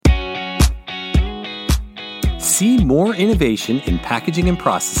See more innovation in packaging and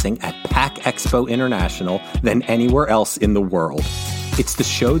processing at Pack Expo International than anywhere else in the world. It's the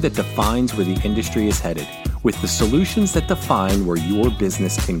show that defines where the industry is headed, with the solutions that define where your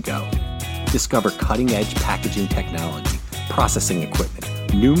business can go. Discover cutting-edge packaging technology, processing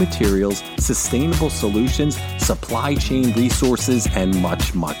equipment, new materials, sustainable solutions, supply chain resources, and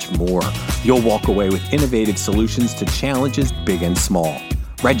much, much more. You'll walk away with innovative solutions to challenges big and small.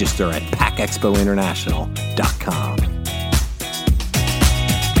 Register at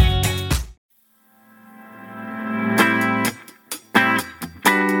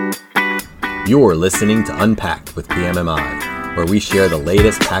You're listening to Unpacked with PMMI, where we share the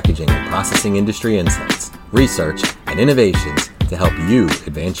latest packaging and processing industry insights, research, and innovations to help you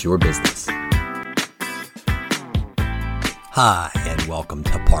advance your business. Hi, and welcome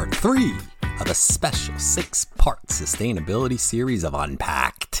to part 3 of a special 6-part sustainability series of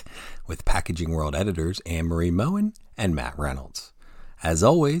Unpacked with Packaging World editors Anne-Marie Moen and Matt Reynolds. As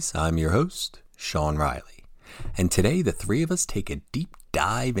always, I'm your host, Sean Riley, and today the three of us take a deep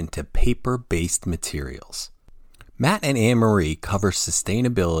dive into paper-based materials. Matt and Anne-Marie cover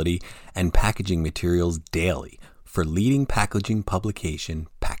sustainability and packaging materials daily for leading packaging publication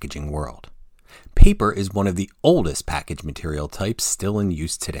Packaging World. Paper is one of the oldest package material types still in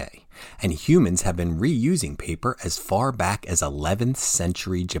use today, and humans have been reusing paper as far back as 11th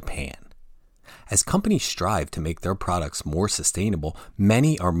century Japan. As companies strive to make their products more sustainable,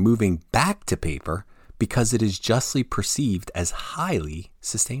 many are moving back to paper because it is justly perceived as highly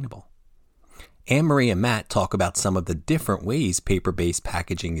sustainable. Anne-Marie and Matt talk about some of the different ways paper-based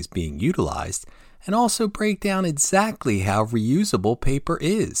packaging is being utilized and also break down exactly how reusable paper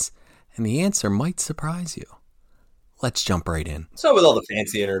is. And the answer might surprise you. Let's jump right in. So with all the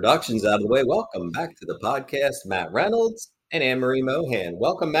fancy introductions out of the way, welcome back to the podcast, Matt Reynolds and Anne-Marie Mohan.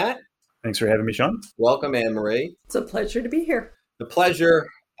 Welcome, Matt. Thanks for having me, Sean. Welcome, Anne-Marie. It's a pleasure to be here. The pleasure,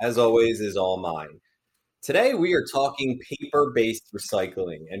 as always, is all mine. Today, we are talking paper-based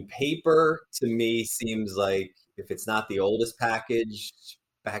recycling. And paper, to me, seems like if it's not the oldest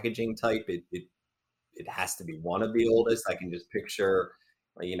packaging type, it has to be one of the oldest. I can just picture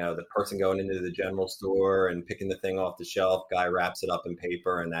the person going into the general store and picking the thing off the shelf, guy wraps it up in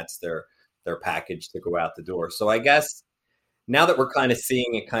paper, and that's their package to go out the door. So I guess now that we're kind of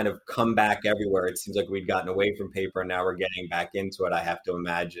seeing it kind of come back everywhere, it seems like we'd gotten away from paper and now we're getting back into it. I have to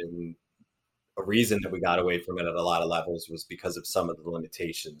imagine a reason that we got away from it at a lot of levels was because of some of the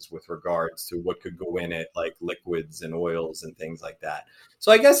limitations with regards to what could go in it, like liquids and oils and things like that.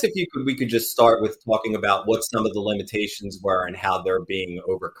 So I guess we could just start with talking about what some of the limitations were and how they're being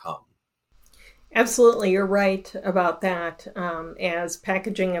overcome. Absolutely, you're right about that. As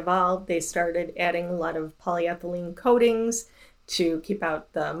packaging evolved, they started adding a lot of polyethylene coatings to keep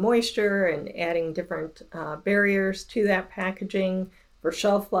out the moisture and adding different barriers to that packaging for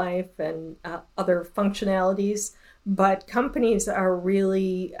shelf life and other functionalities. But companies are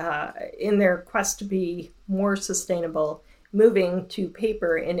really, in their quest to be more sustainable, moving to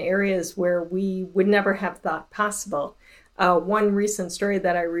paper in areas where we would never have thought possible. One recent story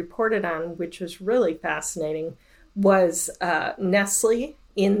that I reported on, which was really fascinating, was Nestle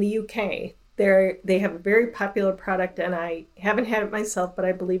in the UK. They have a very popular product, and I haven't had it myself, but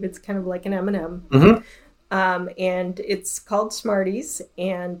I believe it's kind of like an M&M. Mm-hmm. And it's called Smarties,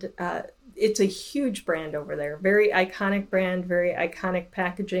 and it's a huge brand over there. Very iconic brand, very iconic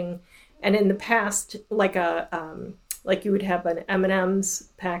packaging. And in the past, like you would have an M&M's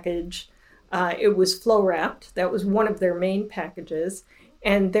package, it was flow wrapped. That was one of their main packages,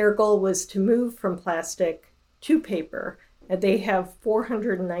 and their goal was to move from plastic to paper. And they have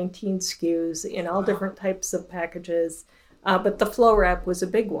 419 SKUs in all different types of packages. But the flow wrap was a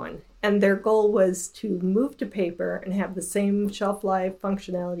big one. And their goal was to move to paper and have the same shelf life,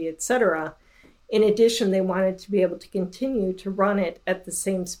 functionality, etc. In addition, they wanted to be able to continue to run it at the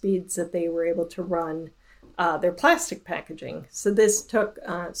same speeds that they were able to run their plastic packaging. So this took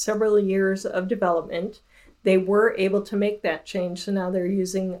several years of development. They were able to make that change. So now they're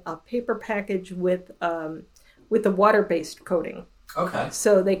using a paper package with a water-based coating. Okay.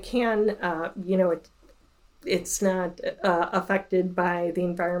 So they can, it's not affected by the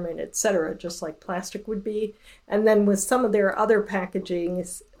environment, etc., just like plastic would be. And then with some of their other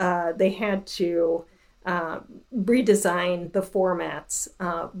packagings, they had to redesign the formats,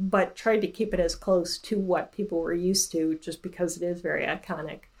 but tried to keep it as close to what people were used to, just because it is very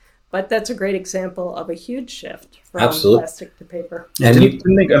iconic. But that's a great example of a huge shift from plastic to paper. And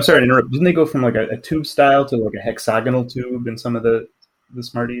I'm sorry to interrupt. Didn't they go from like a tube style to like a hexagonal tube in some of the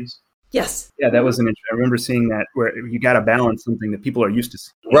Smarties? Yes. Yeah, that was I remember seeing that where you got to balance something that people are used to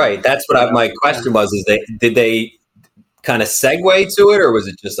seeing. Right. That's what my question was, is did they kind of segue to it, or was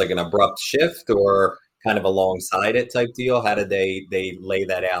it just like an abrupt shift, or kind of alongside it type deal? How did they lay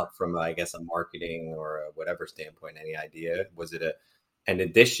that out from, I guess, a marketing or a whatever standpoint? Any idea? Was it an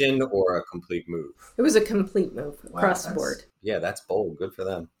addition or a complete move? It was a complete move across the board. Yeah, that's bold. Good for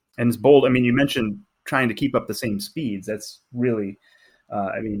them. And it's bold. I mean, you mentioned trying to keep up the same speeds. That's really,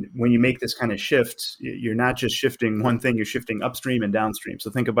 when you make this kind of shift, you're not just shifting one thing, you're shifting upstream and downstream. So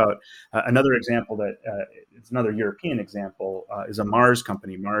think about another example that it's another European example is a Mars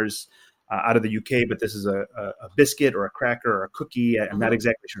company. Mars out of the UK, but this is a biscuit or a cracker or a cookie. I'm not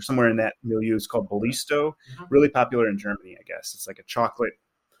exactly sure. Somewhere in that milieu. It's called Ballisto. Really popular in Germany, I guess. It's like a chocolate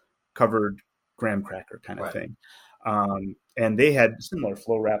covered graham cracker kind of thing. And they had similar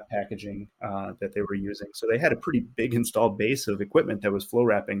flow wrap packaging that they were using. So they had a pretty big installed base of equipment that was flow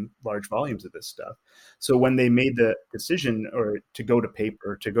wrapping large volumes of this stuff. So when they made the decision to go to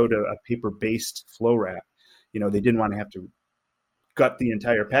a paper-based flow wrap, they didn't want to have to gut the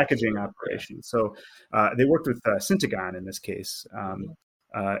entire packaging operation. So they worked with Syntegon in this case,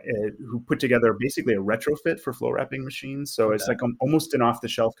 who put together basically a retrofit for flow wrapping machines. So it's like almost an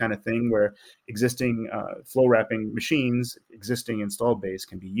off-the-shelf kind of thing where existing flow wrapping machines, existing installed base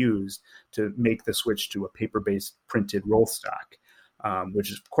can be used to make the switch to a paper-based printed roll stock,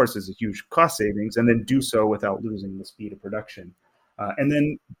 which of course is a huge cost savings, and then do so without losing the speed of production. And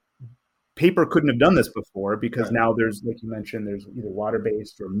then paper couldn't have done this before because now there's, like you mentioned, there's either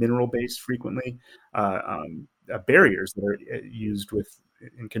water-based or mineral-based frequently barriers that are used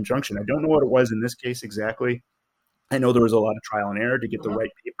in conjunction. I don't know what it was in this case exactly. I know there was a lot of trial and error to get the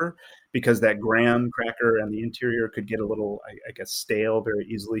right paper because that graham cracker and the interior could get a little, I guess, stale very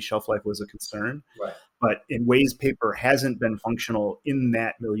easily. Shelf life was a concern. Right. But in ways paper hasn't been functional in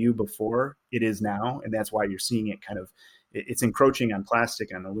that milieu before, it is now. And that's why you're seeing it kind of, it's encroaching on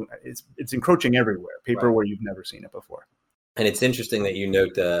plastic and aluminum. It's encroaching everywhere, paper where you've never seen it before. And it's interesting that you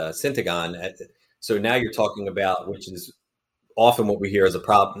note Syntegon. So now you're talking about, which is often what we hear as a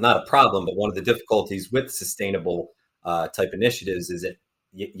problem, not a problem, but one of the difficulties with sustainable type initiatives is that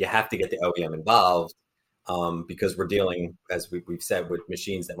you have to get the OEM involved because we're dealing, as we've said, with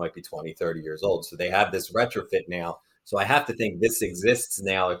machines that might be 20, 30 years old. So they have this retrofit now. So I have to think this exists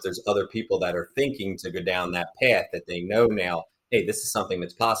now if there's other people that are thinking to go down that path, that they know now, hey, this is something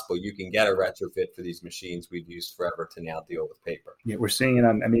that's possible. You can get a retrofit for these machines we've used forever to now deal with paper. Yeah, we're seeing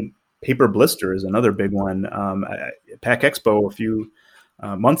it paper blister is another big one. Pack Expo a few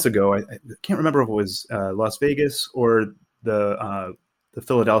months ago, I can't remember if it was Las Vegas or the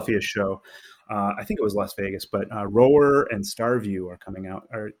Philadelphia show. I think it was Las Vegas, but Rower and Starview are coming out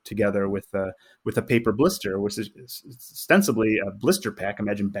together with a paper blister, which is ostensibly a blister pack.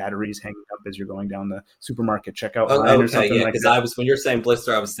 Imagine batteries hanging up as you're going down the supermarket checkout line or something like that. When you're saying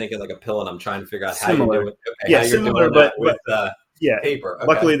blister, I was thinking like a pill, and I'm trying to figure out similar. How you do it. Okay, similar, but paper. Okay.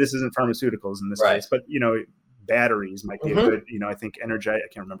 Luckily, this isn't pharmaceuticals in this case, but batteries might be a good. I think Energizer.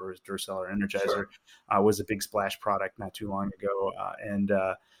 I can't remember if it was Duracell or Energizer was a big splash product not too long ago,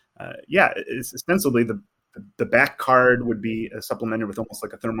 it's ostensibly the back card would be supplemented with almost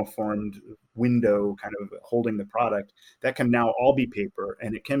like a thermoformed window kind of holding the product. That can now all be paper,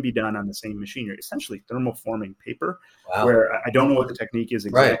 and it can be done on the same machine. You're essentially thermoforming paper, where I don't know what the technique is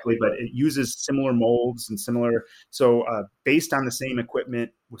exactly, but it uses similar molds and similar. So based on the same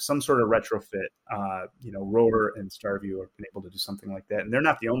equipment with some sort of retrofit, Rower and Starview have been able to do something like that. And they're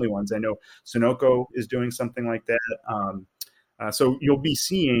not the only ones. I know Sunoco is doing something like that. So you'll be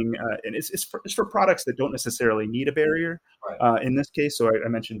seeing, and it's for products that don't necessarily need a barrier. In this case, so I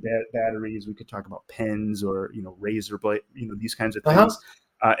mentioned batteries. We could talk about pens or razor blade, these kinds of things,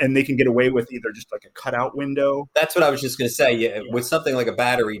 and they can get away with either just like a cutout window. That's what I was just going to say. Yeah, with something like a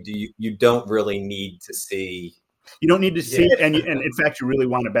battery, you don't really need to see. You don't need to see it, and in fact, you really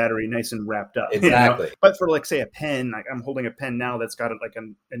want a battery nice and wrapped up. Exactly. But for like say a pen, I'm holding a pen now that's got like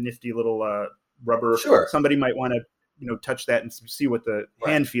a nifty little rubber. Sure. Somebody might want to touch that and see what the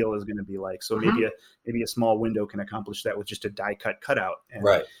hand feel is going to be like. So maybe a small window can accomplish that with just a die cut cutout.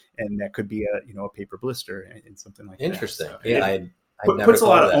 And that could be a paper blister and something like Interesting. that. Interesting. So it puts a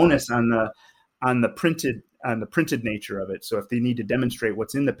lot of onus on the printed nature of it. So if they need to demonstrate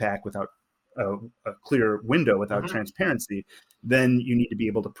what's in the pack without a clear window, without transparency, then you need to be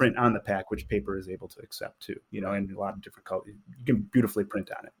able to print on the pack, which paper is able to accept too, in a lot of different colors. You can beautifully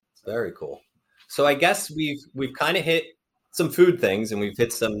print on it. Very cool. So I guess we've kind of hit some food things and we've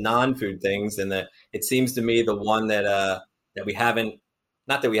hit some non-food things, and it seems to me the one that we haven't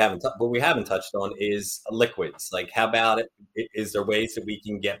not that we haven't, what we haven't touched on is liquids. Like, how about it? Is there ways that we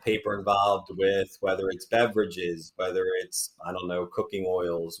can get paper involved with, whether it's beverages, whether it's, I don't know, cooking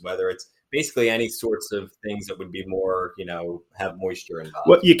oils, whether it's basically any sorts of things that would be more, have moisture involved?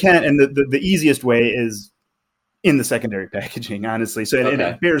 Well, you can, and the easiest way is in the secondary packaging, honestly. So and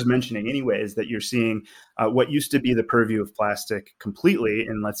it bears mentioning anyway, is that you're seeing what used to be the purview of plastic completely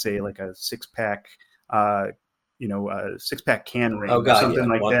in, let's say, like a six-pack can ring or something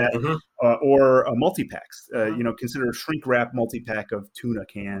like that, or a multi-packs. Consider a shrink wrap multi-pack of tuna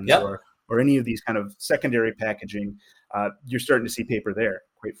cans or any of these kind of secondary packaging. You're starting to see paper there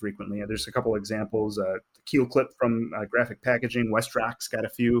quite frequently. There's a couple examples. The Keel Clip from Graphic Packaging, Westrock's got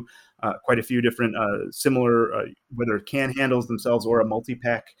quite a few different similar, whether can handles themselves or a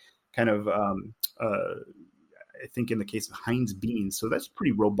multi-pack kind of. I think in the case of Heinz beans, so that's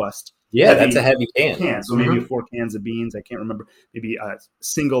pretty robust. Yeah, that's a heavy can. So maybe 4 cans of beans. I can't remember. Maybe a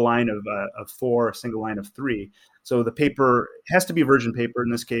single line of 4, a single line of 3. So the paper has to be virgin paper in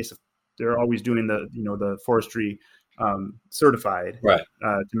this case. They're always doing the forestry certified, right,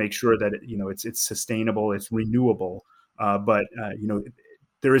 to make sure that it's sustainable, it's renewable. But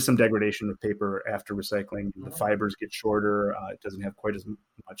there is some degradation of paper after recycling. The fibers get shorter. It doesn't have quite as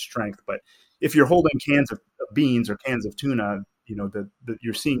much strength. But if you're holding cans of beans or cans of tuna,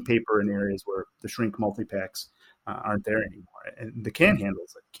 you're seeing paper in areas where the shrink multi-packs aren't there anymore. And the can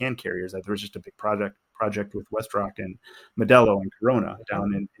handles, like can carriers, there was just a big project with Westrock and Modelo and Corona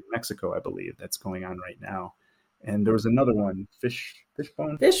down in Mexico, I believe, that's going on right now. And there was another one,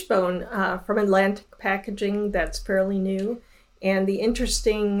 Fishbone. Fishbone from Atlantic Packaging, that's fairly new. And the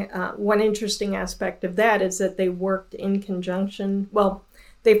one interesting aspect of that is that they worked in conjunction. Well,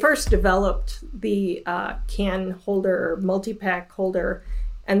 they first developed the can holder or multi-pack holder,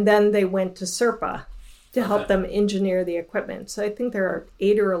 and then they went to SERPA to help them engineer the equipment. So I think there are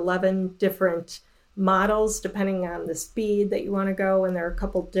 8 or 11 different models depending on the speed that you want to go, and there are a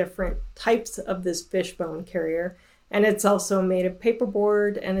couple different types of this Fishbone carrier. And it's also made of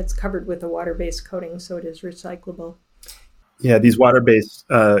paperboard, and it's covered with a water-based coating, so it is recyclable. Yeah, these water-based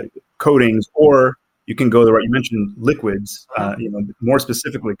coatings, or you can go the route you mentioned, liquids. More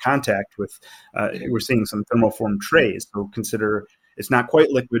specifically, contact with. We're seeing some thermoform trays. So consider it's not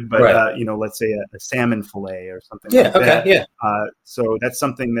quite liquid, but let's say a salmon fillet or something like that. Yeah. So that's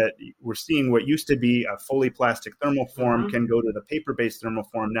something that we're seeing. What used to be a fully plastic thermoform can go to the paper-based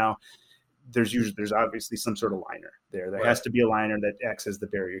thermoform now. There's obviously some sort of liner there. There has to be a liner that acts as the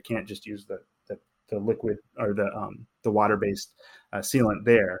barrier. You can't just use the liquid or the water-based sealant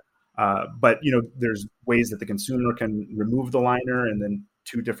there. But there's ways that the consumer can remove the liner, and then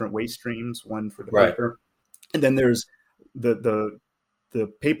 2 different waste streams, one for the paper, and then there's the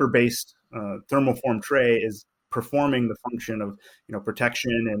paper-based thermoform tray is performing the function of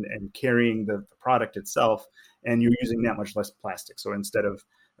protection and carrying the product itself, and you're using that much less plastic. So instead of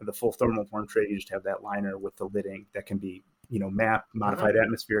the full thermoform tray, you just have that liner with the lidding that can be MAP, modified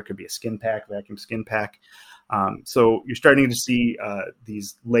atmosphere. It could be a skin pack, vacuum skin pack. So you're starting to see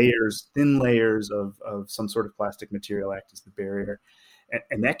these thin layers of some sort of plastic material act as the barrier,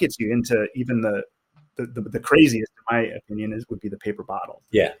 and that gets you into even the craziest, in my opinion, would be the paper bottle.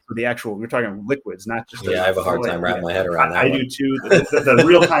 Yeah. So we're talking liquids, not just. I have a hard time wrapping my head around that. I do too. The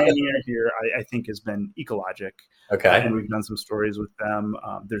real pioneer here, I think, has been Ecologic. Okay. And we've done some stories with them.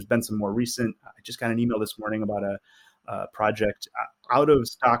 There's been some more recent. I just got an email this morning about a project out of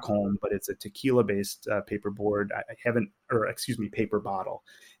Stockholm, but it's a tequila-based paperboard. Paper bottle.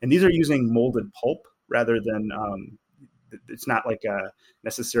 And these are using molded pulp rather than. It's not like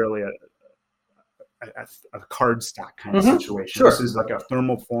necessarily a cardstock kind of situation. Sure. This is like a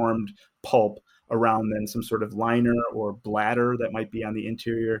thermoformed pulp around then some sort of liner or bladder that might be on the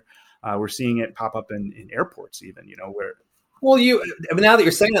interior. We're seeing it pop up in airports even, where. Well, now that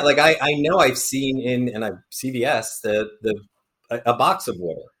you're saying that, like I know I've seen in CVS a box of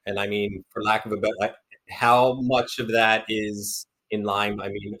water, and I mean, for lack of a better, how much of that is in line? I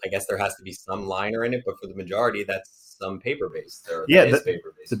mean, I guess there has to be some liner in it, but for the majority, that's some paper-based.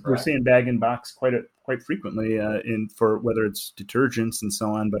 Paper-based. We're seeing bag and box quite frequently for whether it's detergents and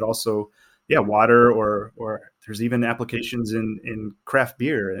so on, but also water or there's even applications in craft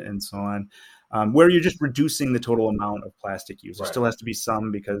beer and so on, where you're just reducing the total amount of plastic use. There still has to be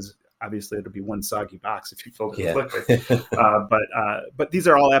some, because obviously it'll be one soggy box if you fill it with liquid. But these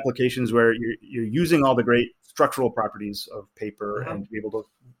are all applications where you're using all the great structural properties of paper and to be able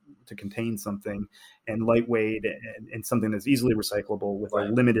to contain something, and lightweight and something that's easily recyclable with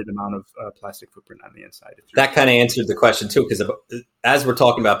a limited amount of plastic footprint on the inside. That kind of answered the question too, because as we're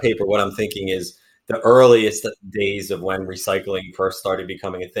talking about paper, what I'm thinking is the earliest days of when recycling first started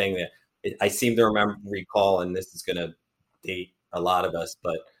becoming a thing. That I seem to recall, and this is going to date a lot of us,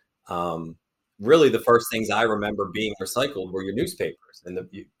 but really the first things I remember being recycled were your newspapers, and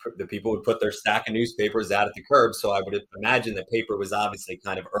the people would put their stack of newspapers out at the curb. So I would imagine that paper was obviously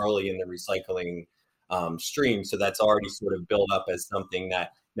kind of early in the recycling stream. So that's already sort of built up as something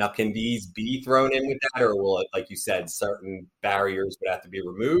that, now can these be thrown in with that, or will it, like you said, certain barriers would have to be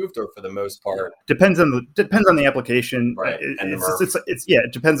removed, or for the most part? Depends on the application. Right.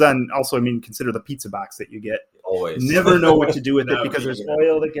 It depends on also, I mean, consider the pizza box that you get. Always. Never know what to do with it because there's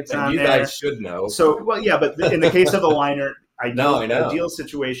oil that gets on there. You guys should know. So, well, yeah, but in the case of the liner, ideal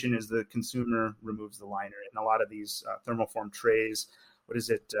situation is the consumer removes the liner. In a lot of these thermoform trays, what is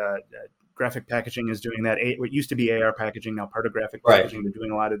it? Graphic Packaging is doing that. What used to be AR Packaging, now part of Graphic Packaging. They're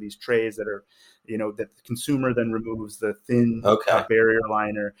doing a lot of these trays that are, that the consumer then removes the thin barrier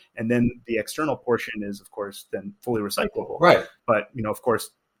liner, and then the external portion is, of course, then fully recyclable. Right. But of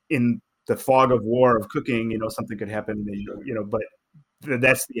course, in the fog of war of cooking, something could happen. But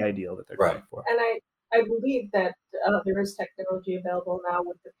that's the ideal that they're going for. And I believe that there is technology available now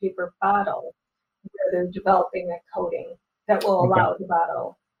with the paper bottle, where they're developing a coating that will allow the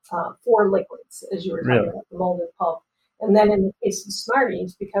bottle for liquids, as you were talking about, the molded pulp. And then in the case of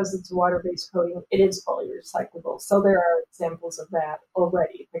Smarties, because it's a water-based coating, it is fully recyclable. So there are examples of that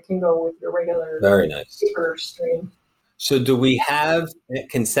already. It can go with your regular paper stream. So do we have a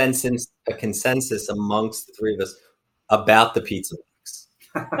consensus amongst the three of us about the pizza box?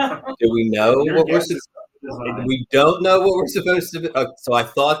 Do we know what we're supposed to? We don't know what we're supposed to do. So I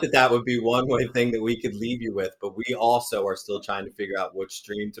thought that would be one way thing that we could leave you with, but we also are still trying to figure out which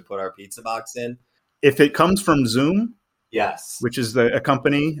stream to put our pizza box in. If it comes from Zoom, yes, which is a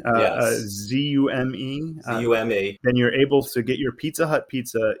company, Zume, then you're able to get your Pizza Hut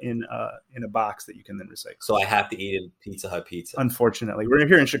pizza in a box that you can then recycle. So I have to eat a Pizza Hut pizza. Unfortunately, we're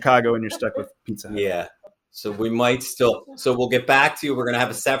here in Chicago, and you're stuck with Pizza Hut. Yeah. So we might still. So we'll get back to you. We're going to have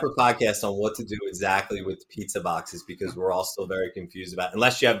a separate podcast on what to do exactly with pizza boxes, because we're all still very confused about it.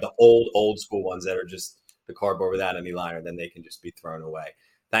 Unless you have the old school ones that are just the cardboard without any liner, then they can just be thrown away.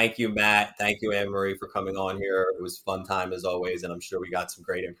 Thank you, Matt. Thank you, Anne-Marie, for coming on here. It was a fun time as always, and I'm sure we got some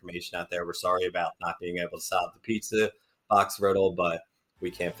great information out there. We're sorry about not being able to solve the pizza box riddle, but we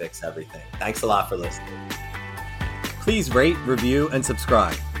can't fix everything. Thanks a lot for listening. Please rate, review, and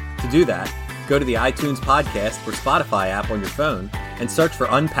subscribe. To do that, go to the iTunes podcast or Spotify app on your phone and search for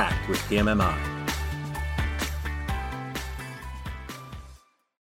Unpacked with PMMI.